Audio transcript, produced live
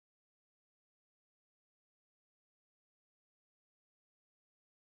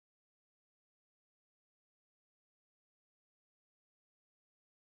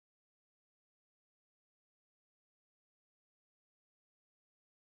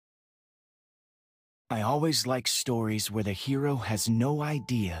I always like stories where the hero has no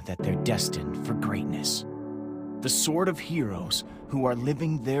idea that they're destined for greatness. The sort of heroes who are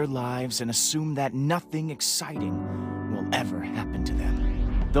living their lives and assume that nothing exciting will ever happen to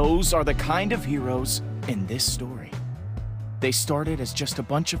them. Those are the kind of heroes in this story. They started as just a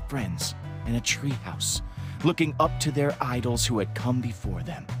bunch of friends in a treehouse, looking up to their idols who had come before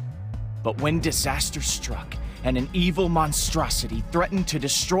them. But when disaster struck and an evil monstrosity threatened to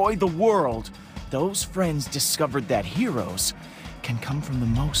destroy the world, those friends discovered that heroes can come from the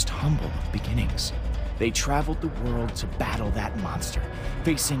most humble of beginnings. They traveled the world to battle that monster,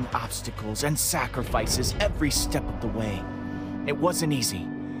 facing obstacles and sacrifices every step of the way. It wasn't easy,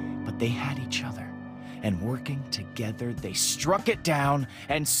 but they had each other, and working together, they struck it down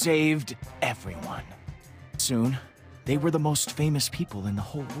and saved everyone. Soon, they were the most famous people in the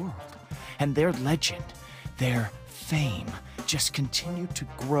whole world, and their legend, their fame, just continued to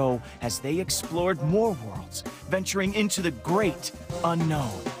grow as they explored more worlds, venturing into the great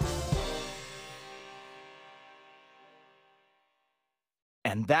unknown.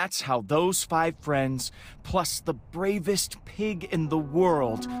 And that's how those 5 friends, plus the bravest pig in the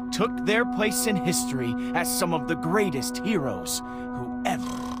world, took their place in history as some of the greatest heroes who ever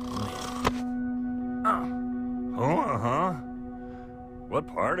lived. What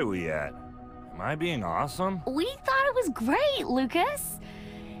part are we at? Am I being awesome? We thought it was great, Lucas.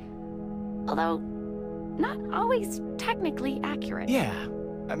 Although, not always technically accurate. Yeah,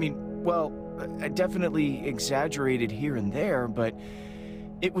 I mean, well, I definitely exaggerated here and there, but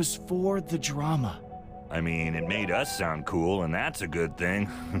it was for the drama. I mean, it made us sound cool, and that's a good thing.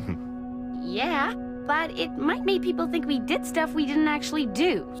 Yeah, but it might make people think we did stuff we didn't actually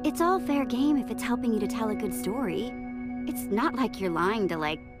do. It's all fair game if it's helping you to tell a good story. It's not like you're lying to,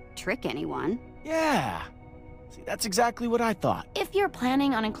 like, trick anyone. Yeah. See, that's exactly what I thought. If you're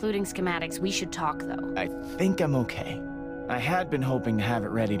planning on including schematics, we should talk, though. I think I'm okay. I had been hoping to have it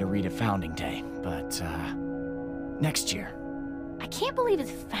ready to read at Founding Day, but, next year. I can't believe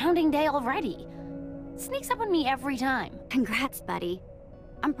it's Founding Day already. Sneaks up on me every time. Congrats, buddy.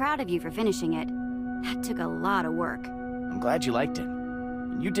 I'm proud of you for finishing it. That took a lot of work. I'm glad you liked it.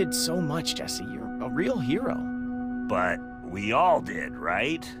 You did so much, Jesse. You're a real hero. But we all did,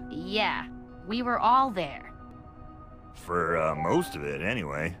 right? Yeah, we were all there. For, most of it,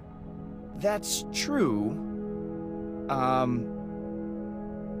 anyway. That's true.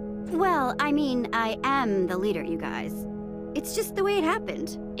 Well, I mean, I am the leader, you guys. It's just the way it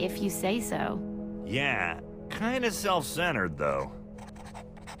happened. If you say so. Yeah, kinda self-centered, though.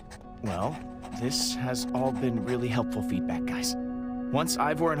 Well, this has all been really helpful feedback, guys. Once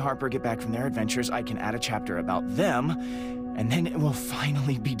Ivor and Harper get back from their adventures, I can add a chapter about them, and then it will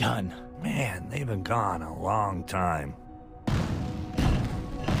finally be done. Man, they've been gone a long time.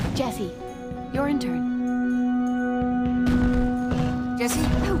 Jesse, your turn. Jesse?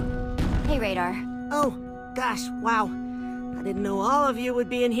 Oh, hey, Radar. Oh, gosh, wow. I didn't know all of you would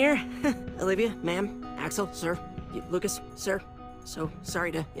be in here. Olivia, ma'am, Axel, sir, Lucas, sir. So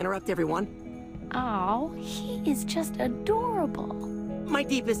sorry to interrupt everyone. Oh, he is just adorable. My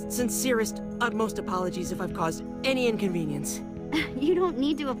deepest, sincerest, utmost apologies if I've caused any inconvenience. You don't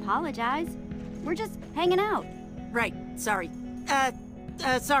need to apologize. We're just hanging out. Right, sorry.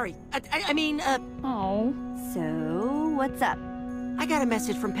 Sorry. I mean, Oh. So, what's up? I got a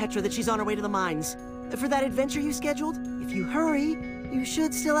message from Petra that she's on her way to the mines. For that adventure you scheduled, if you hurry, you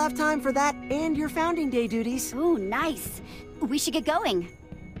should still have time for that and your Founding Day duties. Oh, nice. We should get going.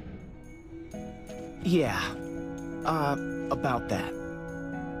 Yeah. About that.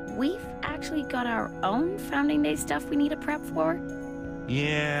 We've actually got our own Founding Day stuff we need to prep for.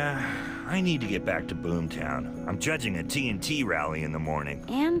 Yeah, I need to get back to Boomtown. I'm judging a TNT rally in the morning.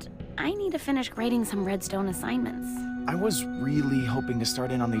 And I need to finish grading some Redstone assignments. I was really hoping to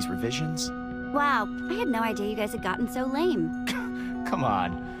start in on these revisions. Wow, I had no idea you guys had gotten so lame. Come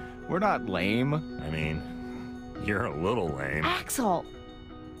on, we're not lame. I mean, you're a little lame. Axel!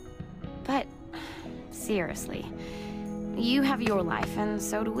 But, seriously, you have your life and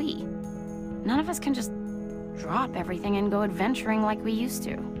so do we. None of us can just drop everything and go adventuring like we used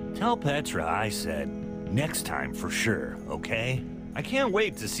to. Tell Petra I said next time for sure, okay? I can't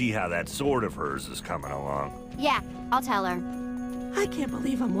wait to see how that sword of hers is coming along. Yeah, I'll tell her. I can't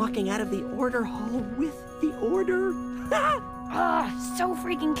believe I'm walking out of the Order Hall with the Order. Ah, so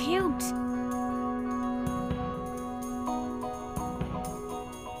freaking cute!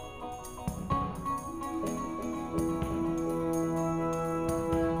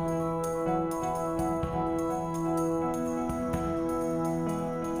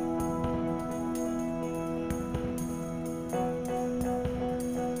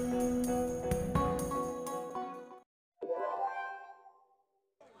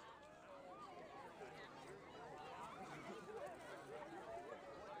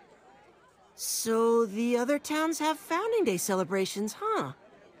 So the other towns have Founding Day celebrations, huh?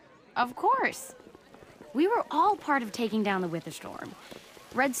 Of course. We were all part of taking down the Witherstorm.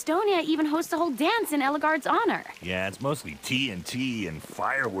 Redstonia even hosts a whole dance in Ellegaard's honor. Yeah, it's mostly TNT and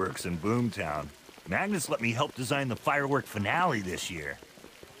fireworks in Boomtown. Magnus let me help design the firework finale this year.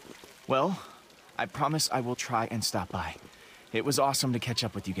 Well, I promise I will try and stop by. It was awesome to catch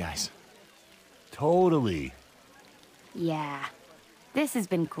up with you guys. Totally. Yeah, this has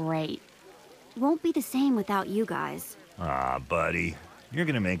been great. Won't be the same without you guys. Ah, buddy. You're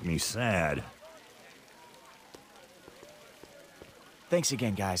gonna make me sad. Thanks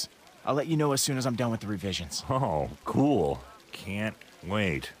again, guys. I'll let you know as soon as I'm done with the revisions. Oh, cool. Can't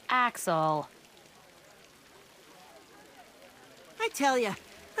wait. Axel. I tell ya,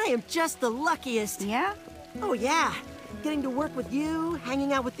 I am just the luckiest. Yeah? Oh yeah, getting to work with you,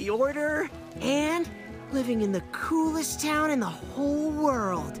 hanging out with the Order, and living in the coolest town in the whole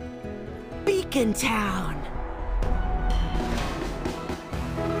world. Beacon Town!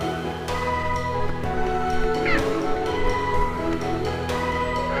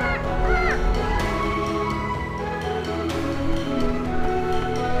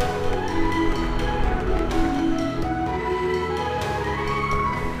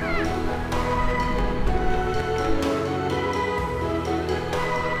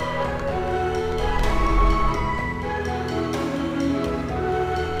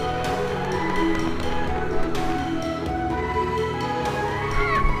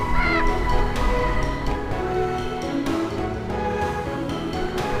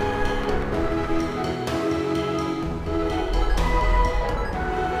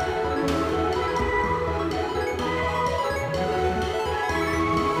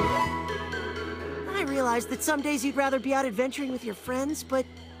 That some days you'd rather be out adventuring with your friends, but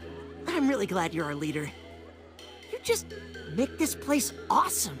I'm really glad you're our leader. You just make this place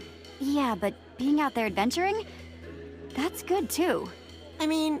awesome. Yeah, but being out there adventuring, that's good too. I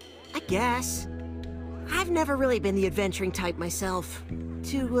mean, I guess. I've never really been the adventuring type myself.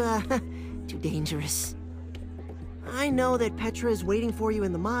 Too dangerous. I know that Petra is waiting for you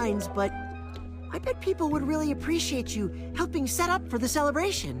in the mines, but I bet people would really appreciate you helping set up for the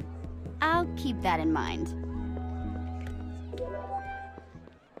celebration. I'll keep that in mind.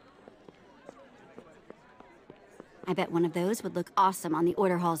 I bet one of those would look awesome on the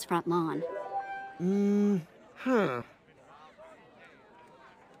Order Hall's front lawn. Huh.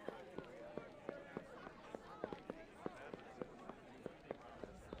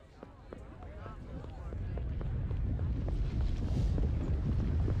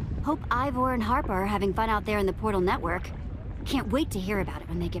 Hope Ivor and Harper are having fun out there in the Portal Network. Can't wait to hear about it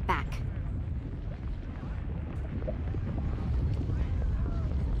when they get back.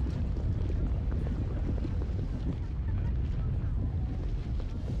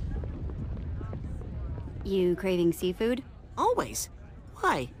 You craving seafood? Always.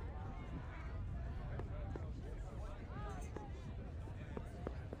 Why?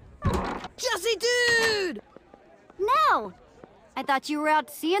 Jesse, dude! No! I thought you were out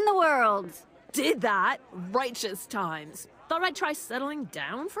seeing the world. Did that. Righteous times. Thought I'd try settling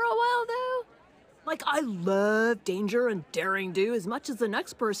down for a while, though. Like, I love danger and daring do as much as the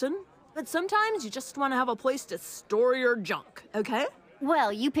next person. But sometimes you just want to have a place to store your junk, okay?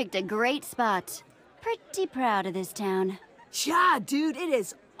 Well, you picked a great spot. Pretty proud of this town. Yeah, dude, it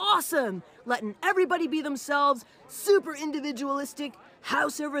is awesome! Letting everybody be themselves, super individualistic,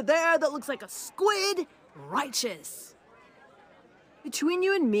 house over there that looks like a squid, righteous. Between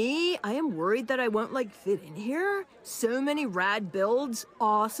you and me, I am worried that I won't, fit in here. So many rad builds,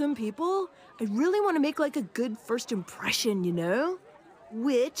 awesome people. I really want to make, a good first impression, you know?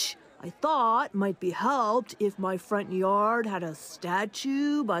 Which I thought might be helped if my front yard had a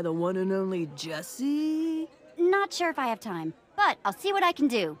statue by the one and only Jesse. Not sure if I have time, but I'll see what I can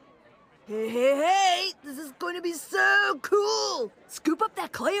do. Hey! This is going to be so cool! Scoop up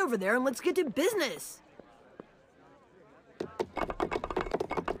that clay over there and let's get to business.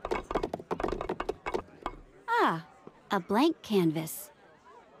 Ah, a blank canvas.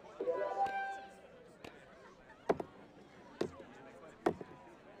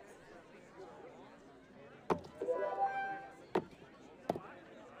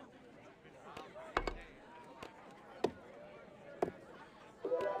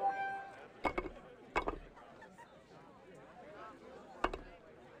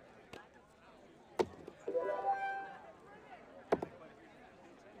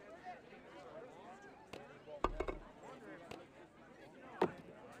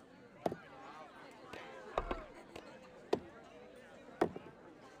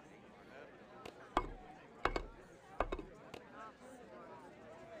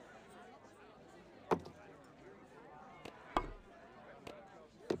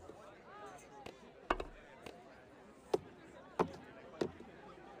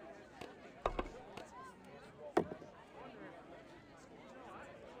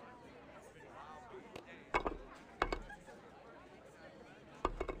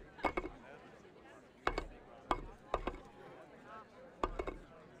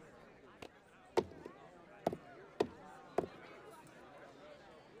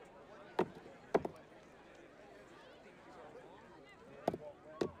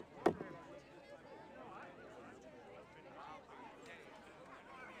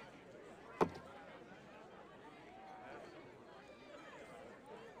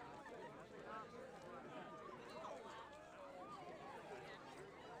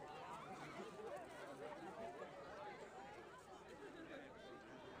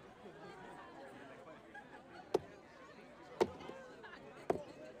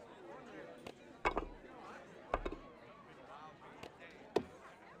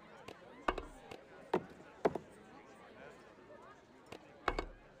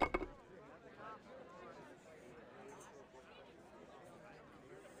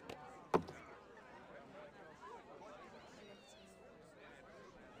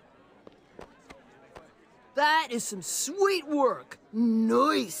 That is some sweet work.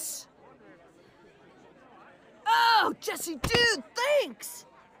 Nice. Oh, Jesse, dude, thanks.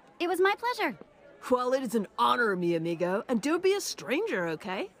 It was my pleasure. Well, it is an honor, mi amigo. And don't be a stranger,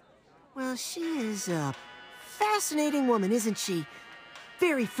 okay? Well, she is a fascinating woman, isn't she?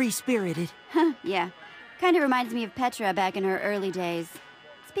 Very free-spirited. Huh, yeah. Kind of reminds me of Petra back in her early days.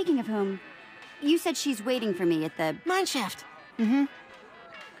 Speaking of whom, you said she's waiting for me at the... Mineshaft. Mm-hmm.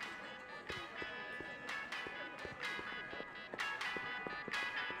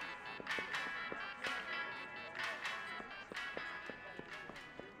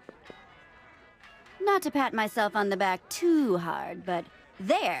 Not to pat myself on the back too hard, but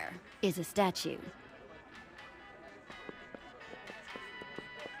there is a statue.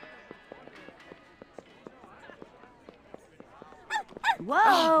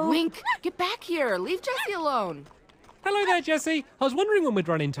 Whoa! Wink, get back here. Leave Jesse alone. Hello there, Jesse. I was wondering when we'd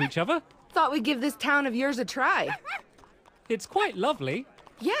run into each other. Thought we'd give this town of yours a try. It's quite lovely.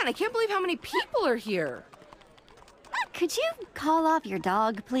 Yeah, and I can't believe how many people are here. Could you call off your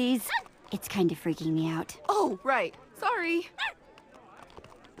dog, please? It's kind of freaking me out. Oh, right. Sorry.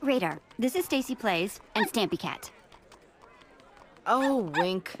 Radar, this is Stacy Plays and Stampy Cat. Oh,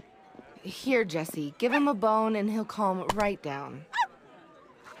 Wink. Here, Jesse. Give him a bone and he'll calm right down.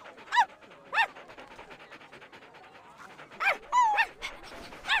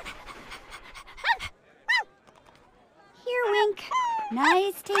 Here, Wink.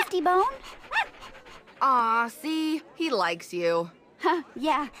 Nice, tasty bone. Aw, see? He likes you. Huh,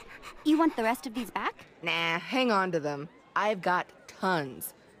 yeah. You want the rest of these back? Nah, hang on to them. I've got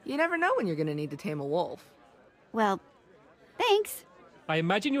tons. You never know when you're gonna need to tame a wolf. Well, thanks. I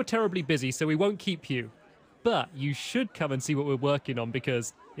imagine you're terribly busy, so we won't keep you. But you should come and see what we're working on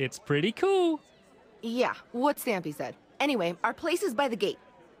because it's pretty cool. Yeah, what Stampy said. Anyway, our place is by the gate.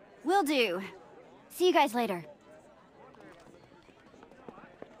 Will do. See you guys later.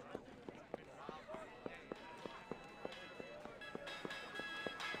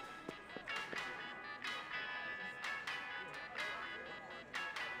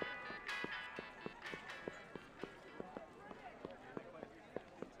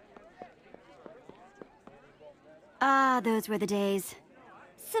 Ah, those were the days.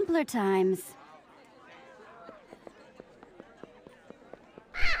 Simpler times.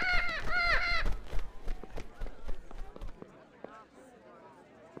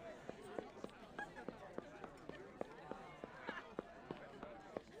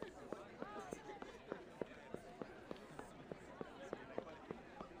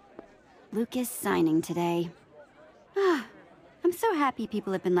 Lucas signing today. Ah, I'm so happy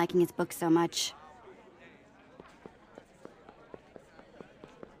people have been liking his book so much.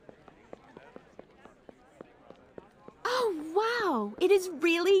 Wow, it is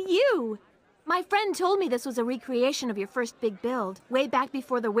really you! My friend told me this was a recreation of your first big build, way back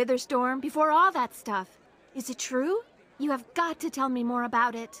before the Wither Storm, before all that stuff. Is it true? You have got to tell me more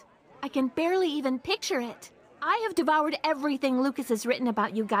about it. I can barely even picture it. I have devoured everything Lucas has written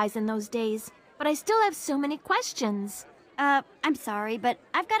about you guys in those days, but I still have so many questions. I'm sorry, but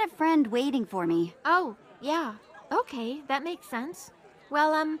I've got a friend waiting for me. Oh, yeah. Okay, that makes sense.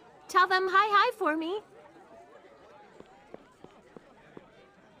 Well, tell them hi for me.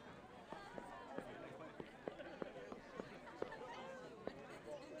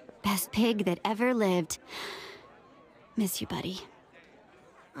 Best pig that ever lived. Miss you, buddy.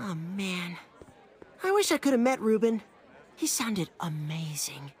 Oh, man. I wish I could have met Ruben. He sounded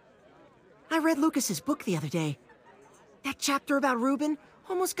amazing. I read Lucas's book the other day. That chapter about Ruben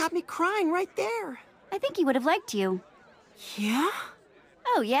almost got me crying right there. I think he would have liked you. Yeah?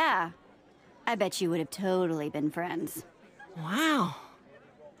 Oh, yeah. I bet you would have totally been friends. Wow.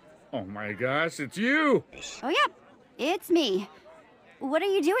 Oh my gosh, it's you! Oh, yeah. It's me. What are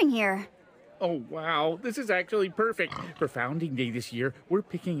you doing here? Oh wow, this is actually perfect. For Founding Day this year, we're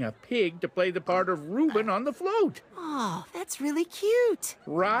picking a pig to play the part of Reuben on the float. Oh, that's really cute.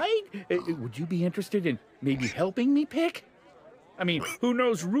 Right? Would you be interested in maybe helping me pick? I mean, who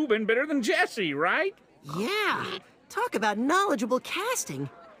knows Reuben better than Jesse, right? Yeah. Talk about knowledgeable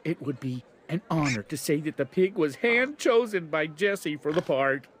casting. It would be an honor to say that the pig was hand-chosen by Jesse for the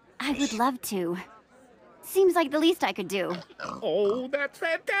part. I would love to. Seems like the least I could do. Oh, that's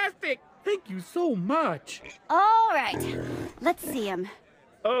fantastic! Thank you so much. All right. Let's see him.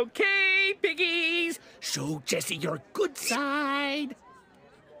 Okay, piggies! Show Jesse your good side.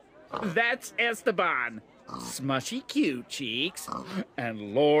 That's Esteban. Smushy cute cheeks.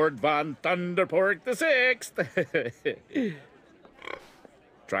 And Lord Von Thunderpork the Sixth.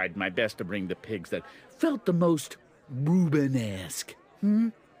 Tried my best to bring the pigs that felt the most Reuben-esque.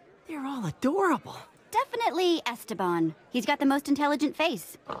 They're all adorable. Definitely Esteban. He's got the most intelligent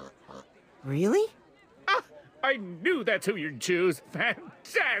face. Really? Ah, I knew that's who you'd choose.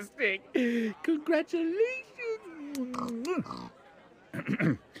 Fantastic! Congratulations!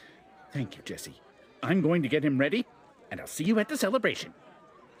 Thank you, Jesse. I'm going to get him ready, and I'll see you at the celebration.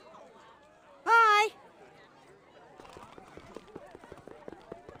 Bye!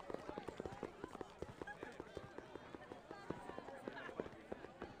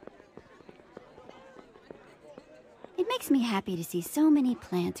 It makes me happy to see so many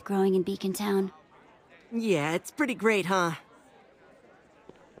plants growing in Beacon Town. Yeah, it's pretty great, huh?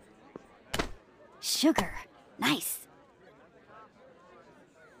 Sugar. Nice.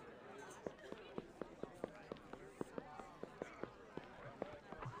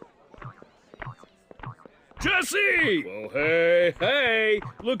 Jesse! Well, hey,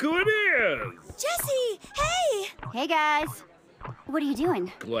 look who it is! Jesse! Hey! Hey, guys. What are you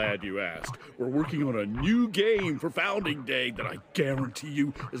doing? Glad you asked. We're working on a new game for Founding Day that I guarantee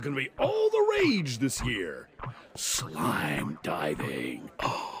you is going to be all the rage this year. Slime diving.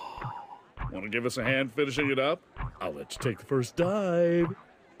 Want to give us a hand finishing it up? I'll let you take the first dive.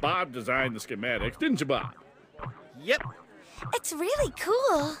 Bob designed the schematics, didn't you, Bob? Yep. It's really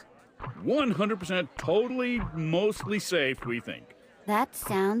cool. 100% totally, mostly safe, we think. That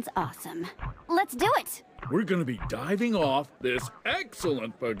sounds awesome. Let's do it! We're going to be diving off this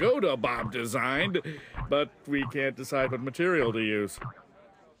excellent pagoda Bob designed, but we can't decide what material to use.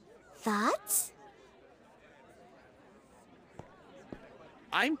 Thoughts?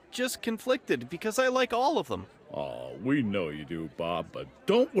 I'm just conflicted because I like all of them. Oh, we know you do, Bob, but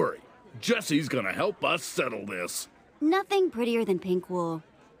don't worry. Jesse's going to help us settle this. Nothing prettier than pink wool.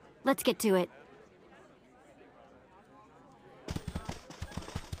 Let's get to it.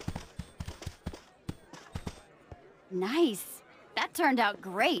 Nice. That turned out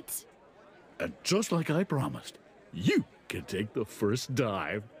great. And just like I promised, you can take the first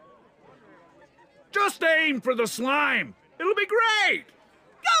dive. Just aim for the slime. It'll be great.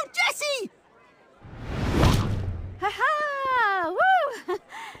 Go, Jesse! Ha-ha! Woo!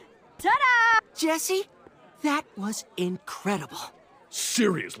 Ta-da! Jesse, that was incredible.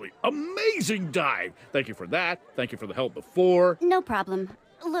 Seriously, amazing dive. Thank you for that. Thank you for the help before. No problem.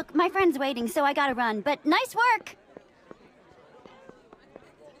 Look, my friend's waiting, so I gotta run, but nice work!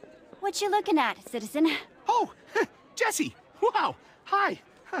 What you looking at, citizen? Oh, Jesse! Wow! Hi!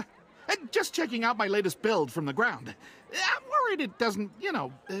 Just checking out my latest build from the ground. I'm worried it doesn't,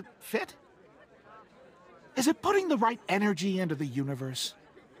 fit. Is it putting the right energy into the universe?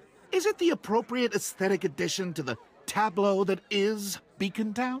 Is it the appropriate aesthetic addition to the tableau that is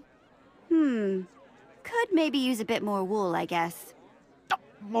Beacon Town? Could maybe use a bit more wool, I guess.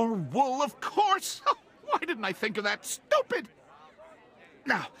 More wool, of course! Why didn't I think of that? Stupid!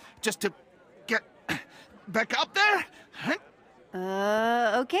 Now, just to get back up there.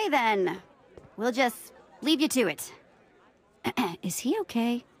 Okay then. We'll just leave you to it. Is he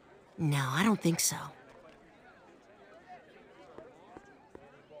okay? No, I don't think so.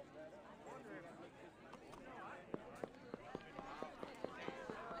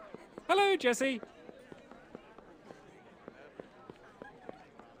 Hello, Jesse.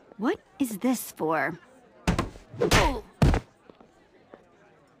 What is this for? Oh.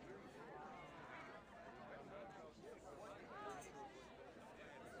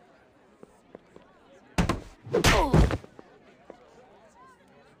 Oh.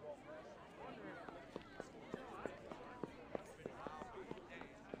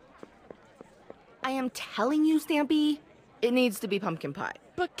 I am telling you, Stampy, it needs to be pumpkin pie.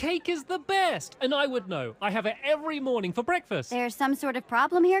 But cake is the best, and I would know. I have it every morning for breakfast. There's some sort of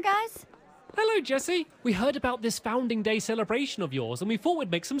problem here, guys? Hello, Jesse. We heard about this Founding Day celebration of yours, and we thought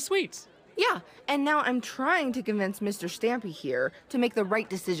we'd make some sweets. Yeah, and now I'm trying to convince Mr. Stampy here to make the right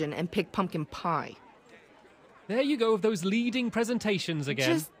decision and pick pumpkin pie. There you go with those leading presentations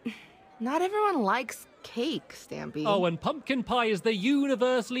again. Just, not everyone likes cake, Stampy. Oh, and pumpkin pie is the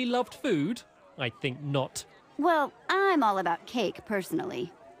universally loved food? I think not. Well, I'm all about cake,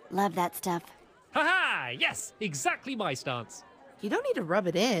 personally. Love that stuff. Ha-ha! Yes, exactly my stance. You don't need to rub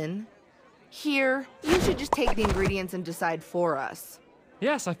it in. Here, you should just take the ingredients and decide for us.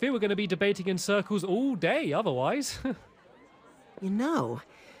 Yes, I fear we're going to be debating in circles all day otherwise. You know,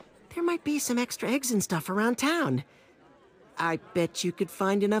 there might be some extra eggs and stuff around town. I bet you could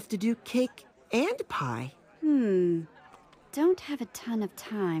find enough to do cake and pie. Don't have a ton of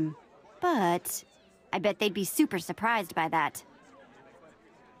time, but I bet they'd be super surprised by that.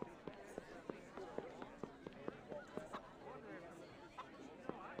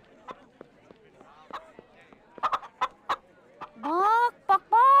 Bok, bok,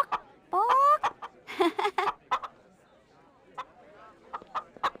 bok, bok.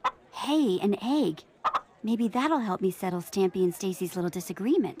 lay an egg. Maybe that'll help me settle Stampy and Stacy's little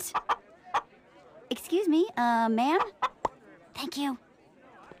disagreement. Excuse me, ma'am? Thank you.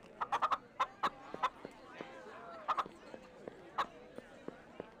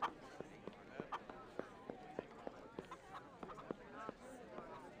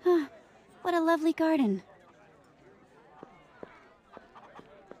 What a lovely garden.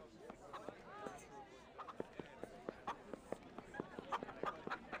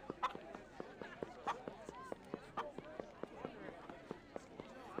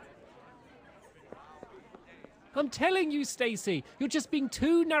 I'm telling you, Stacy, you're just being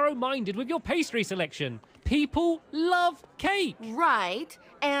too narrow-minded with your pastry selection. People love cake. Right,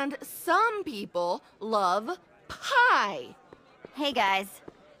 and some people love pie. Hey, guys.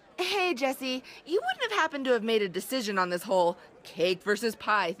 Hey, Jesse, you wouldn't have happened to have made a decision on this whole cake versus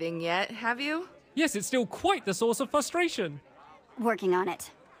pie thing yet, have you? Yes, it's still quite the source of frustration. Working on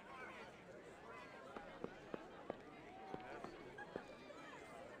it.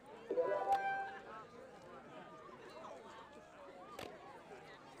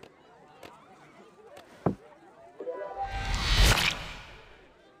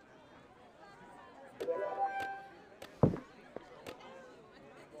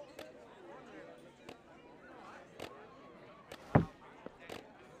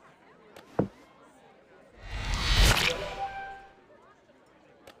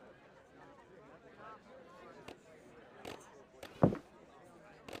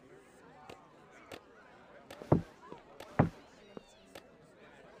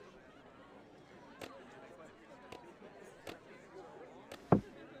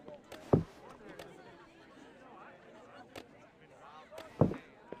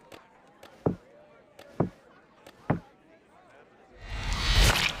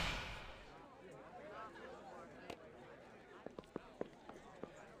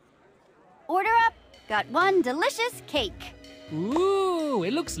 Order up. Got one delicious cake. Ooh,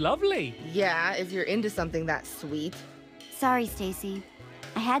 it looks lovely. Yeah, if you're into something that sweet. Sorry, Stacy.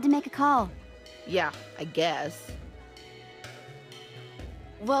 I had to make a call. Yeah, I guess.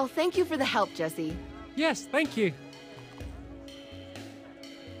 Well, thank you for the help, Jesse. Yes, thank you.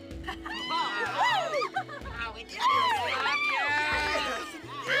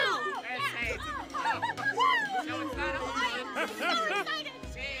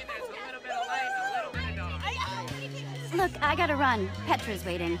 Look, I gotta run. Petra's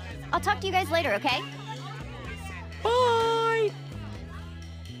waiting. I'll talk to you guys later, okay? Bye!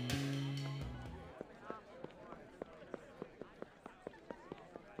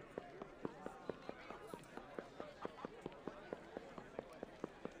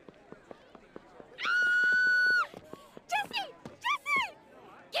 Jesse! Jesse!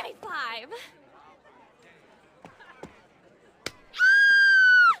 Give me 5.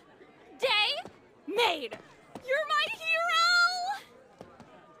 Day made. You're my hero!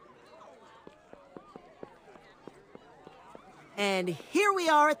 And here we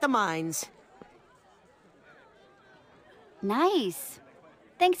are at the mines. Nice.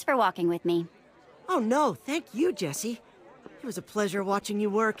 Thanks for walking with me. Oh no, thank you, Jesse. It was a pleasure watching you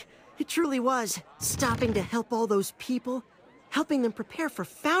work. It truly was. Stopping to help all those people, helping them prepare for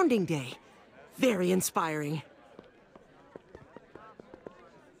Founding Day. Very inspiring.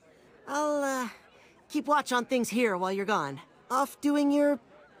 I'll, keep watch on things here while you're gone. Off doing your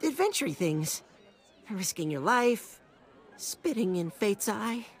adventure things. Risking your life, spitting in fate's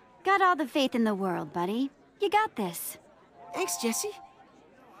eye. Got all the faith in the world, buddy. You got this. Thanks, Jesse.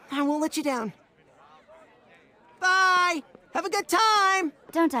 I won't let you down. Bye! Have a good time!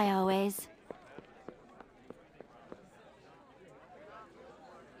 Don't I always?